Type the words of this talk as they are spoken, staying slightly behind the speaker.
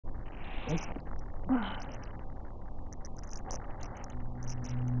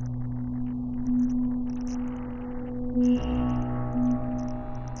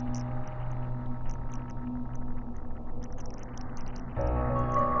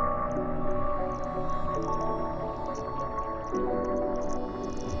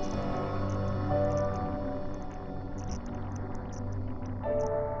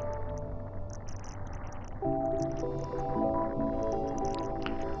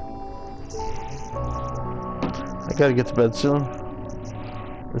I gotta get to bed soon.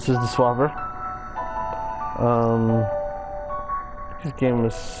 This is the swapper. This game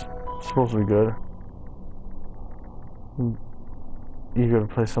is supposed to be good. I'm eager to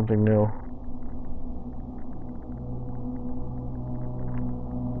play something new.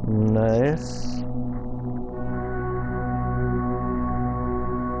 Nice.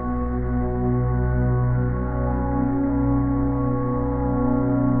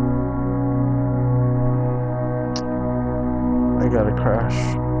 I gotta crash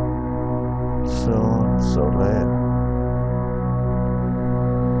soon, so late.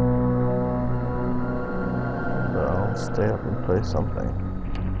 But I'll stay up and play something.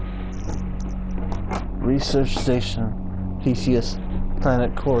 Research Station, TCS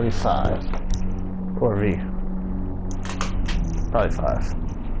Planet Core 5. Or V. Probably 5.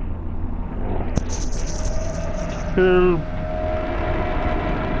 Help!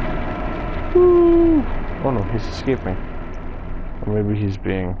 Woo! Oh no, he's escaping. Or maybe he's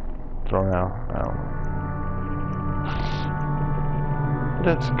being thrown out. I don't know.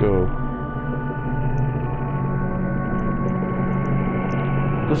 Let's go.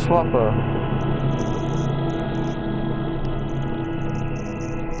 The swapper.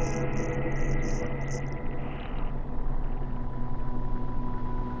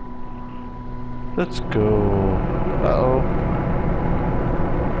 Let's go. Uh-oh.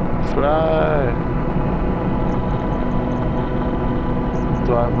 Fly.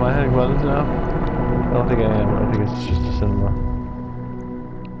 Do I have my heading buttons now? I don't think I am. I think it's just a cinema.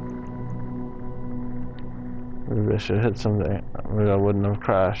 Maybe I should hit something. Maybe I wouldn't have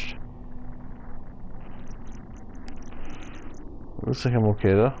crashed. Looks like I'm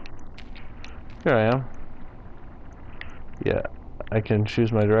okay though. Here I am. Yeah, I can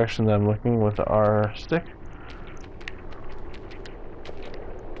choose my direction that I'm looking with the R stick.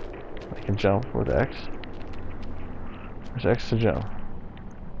 I can jump with X. There's X to jump.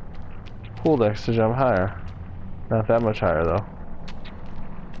 Hold X to jump higher. Not that much higher though.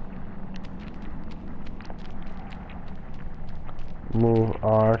 Move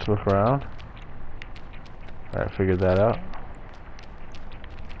R to look around. Alright, figured that out.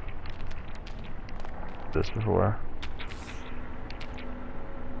 This before.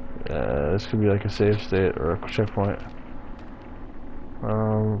 This could be like a save state or a checkpoint.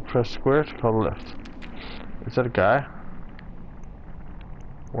 Press square to call the lift. Is that a guy?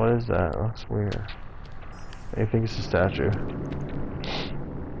 What is that? That looks weird. I think it's a statue.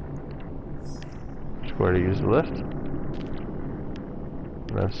 Square to use the lift.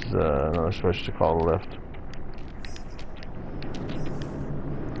 That's another switch to call the lift.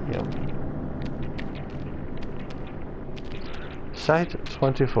 Yep. Site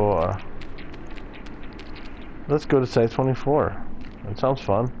 24. Let's go to Site 24. That sounds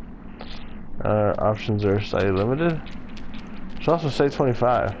fun. Options are slightly limited. There's also Site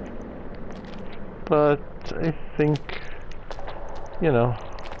 25. But I think, you know,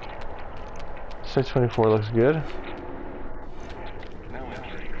 Site 24 looks good.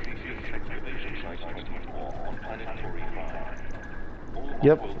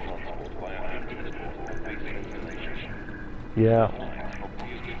 Yep. Yeah.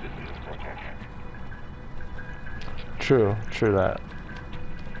 True that.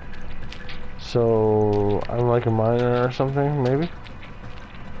 So, I'm like a miner or something, maybe?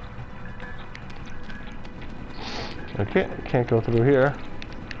 Okay, can't go through here.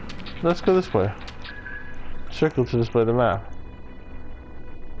 Let's go this way. Circle to display the map.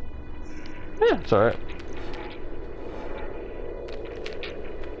 Yeah, it's alright.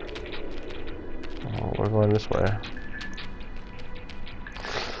 Oh, we're going this way.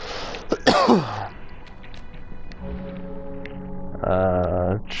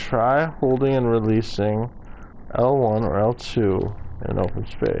 Try holding and releasing L1 or L2 in open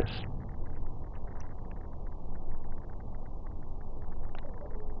space.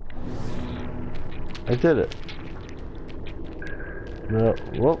 I did it. No,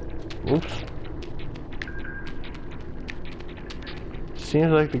 whoop, oops.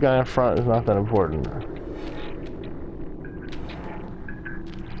 Seems like the guy in front is not that important.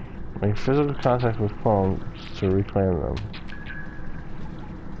 Make physical contact with clones to reclaim them.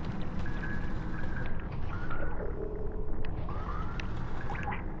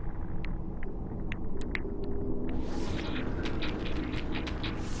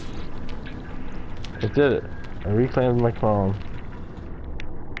 It did it. I reclaimed my clone.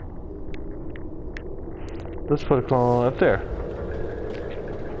 Let's put a clone up there.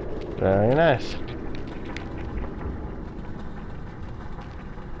 Very nice.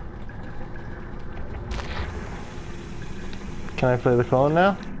 Can I play the clone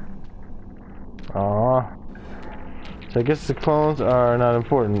now? Aww. So I guess the clones are not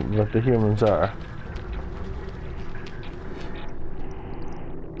important, but the humans are.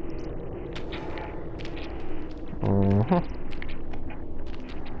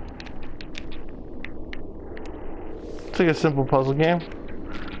 It's like a simple puzzle game.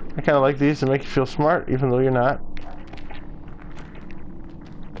 I kind of like these to make you feel smart, even though you're not.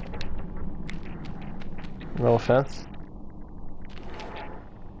 No offense.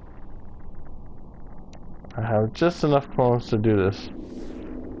 I have just enough clones to do this.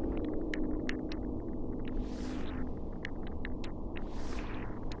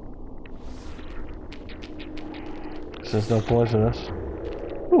 This is no coincidence.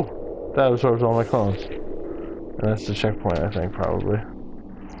 Ooh, that absorbs all my clones. And that's the checkpoint, I think, probably.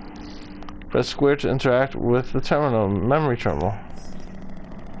 Press square to interact with the terminal, memory terminal.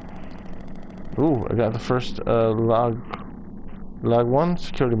 Ooh, I got the first log 1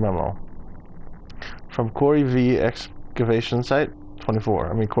 security memo. From Corey V excavation site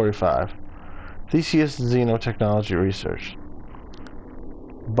 24, Corey 5. Theseus Xenotechnology Research.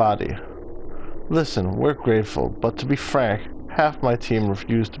 Body. Listen, we're grateful, but to be frank, half my team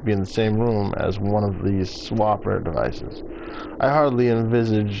refused to be in the same room as one of these swapper devices. I hardly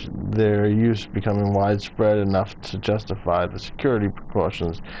envisage their use becoming widespread enough to justify the security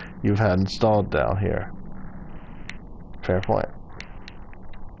precautions you've had installed down here. Fair point.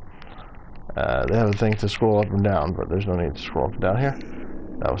 They have a thing to scroll up and down, but there's no need to scroll up and down here.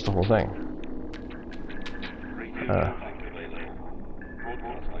 That was the whole thing.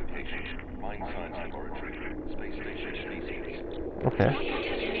 Okay.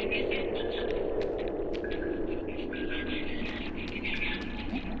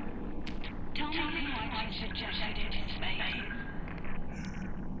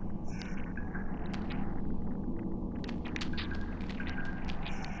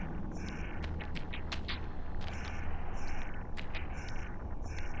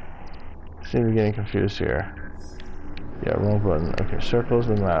 Seem to be getting confused here. Yeah, wrong button. Okay, circles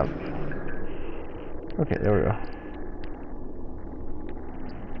the map. Okay, there we go.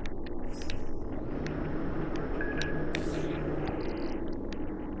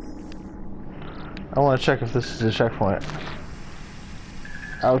 I want to check if this is a checkpoint.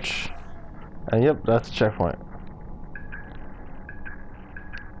 Ouch. And yep, that's a checkpoint.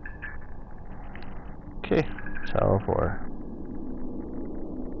 Okay, tower 4.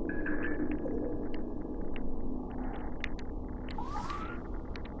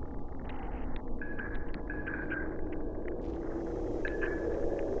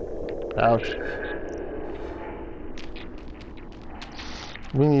 Ouch.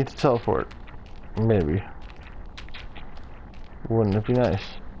 We need to teleport. Maybe. Wouldn't it be nice?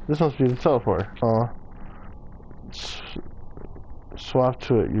 This must be the teleport. Swap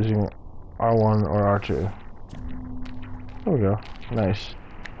to it using R1 or R2. There we go. Nice.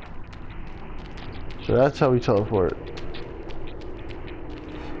 So that's how we teleport.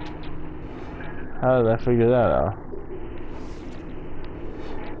 How did I figure that out?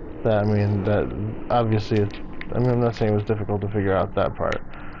 That obviously it's, I'm not saying it was difficult to figure out that part,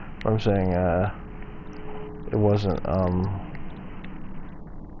 but I'm saying it wasn't.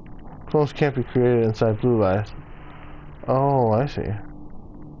 Clones can't be created inside blue light. Oh, I see.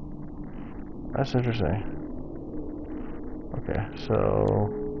 That's interesting. Okay,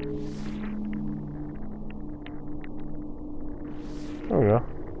 so there we go.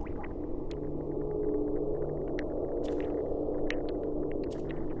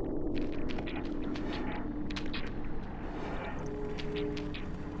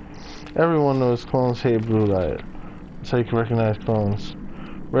 Everyone knows clones hate blue light. That's how you can recognize clones.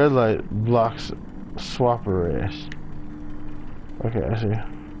 Red light blocks swapper rays. Okay, I see.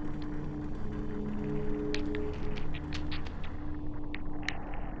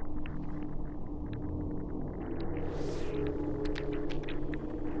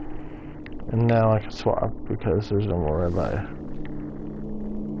 And now I can swap because there's no more red light.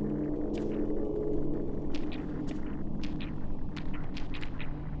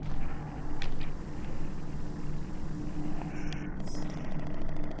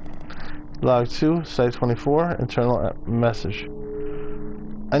 Log 2, Site 24, internal message.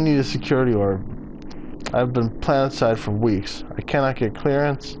 I need a security orb. I've been planetside for weeks. I cannot get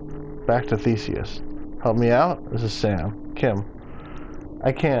clearance back to Theseus. Help me out? This is Sam. Kim.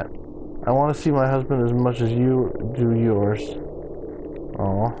 I can't. I want to see my husband as much as you do yours.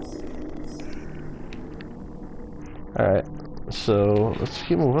 Aw. Alright, so let's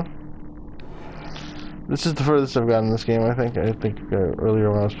keep moving. This is the furthest I've gotten in this game, I think.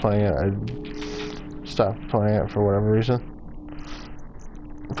 Earlier when I was playing it, I stopped playing it for whatever reason.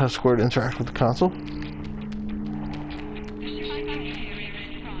 Press square to interact with the console.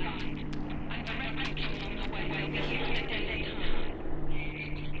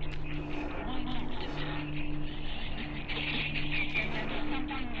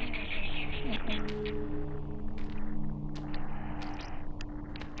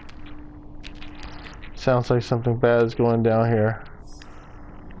 Sounds like something bad is going down here.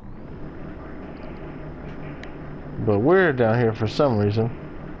 But we're down here for some reason.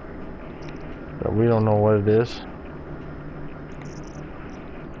 But we don't know what it is.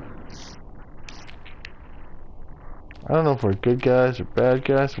 I don't know if we're good guys or bad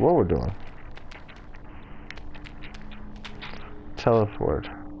guys. What we're doing. Teleport.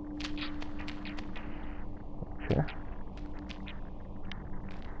 Okay.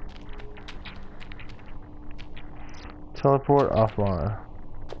 Teleport offline.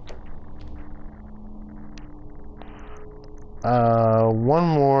 One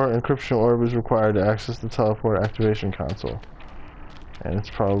more encryption orb is required to access the teleport activation console. And it's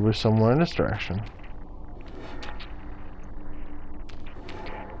probably somewhere in this direction.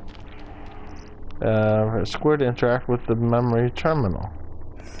 Square to interact with the memory terminal.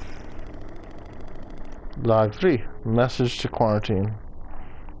 Log 3. Message to quarantine.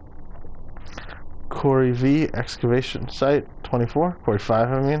 Corey V. Excavation Site 24. Corey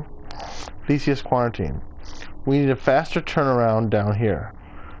 5, I mean. Theseus Quarantine. We need a faster turnaround down here.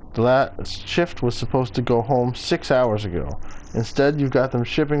 The last shift was supposed to go home 6 hours ago. Instead, you've got them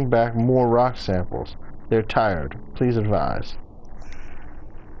shipping back more rock samples. They're tired. Please advise.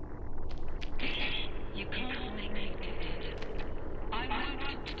 You can't make me do it. I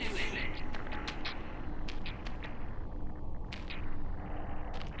won't do it.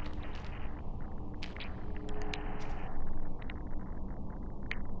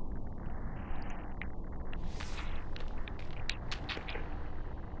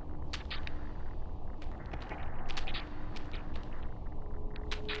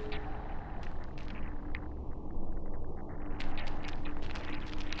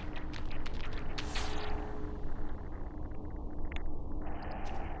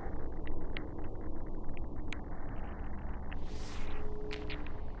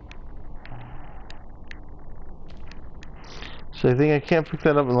 So I think I can't pick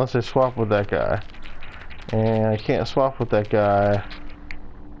that up unless I swap with that guy. And I can't swap with that guy.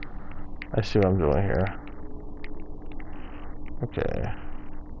 I see what I'm doing here. Okay.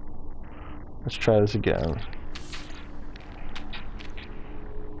 Let's try this again.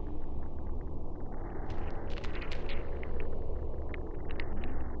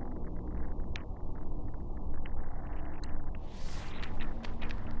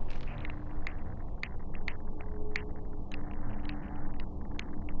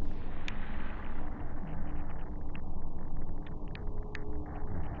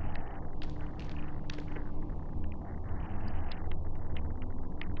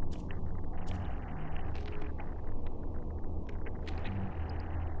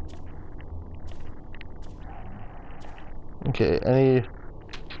 Okay, any...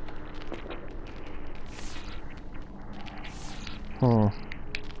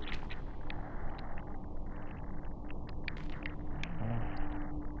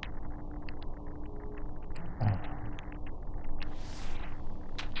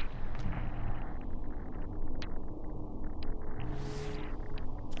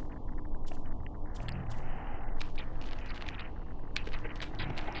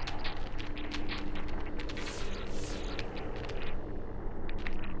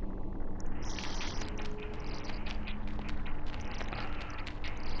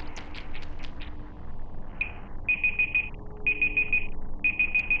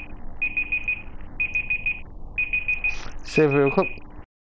 Save real quick.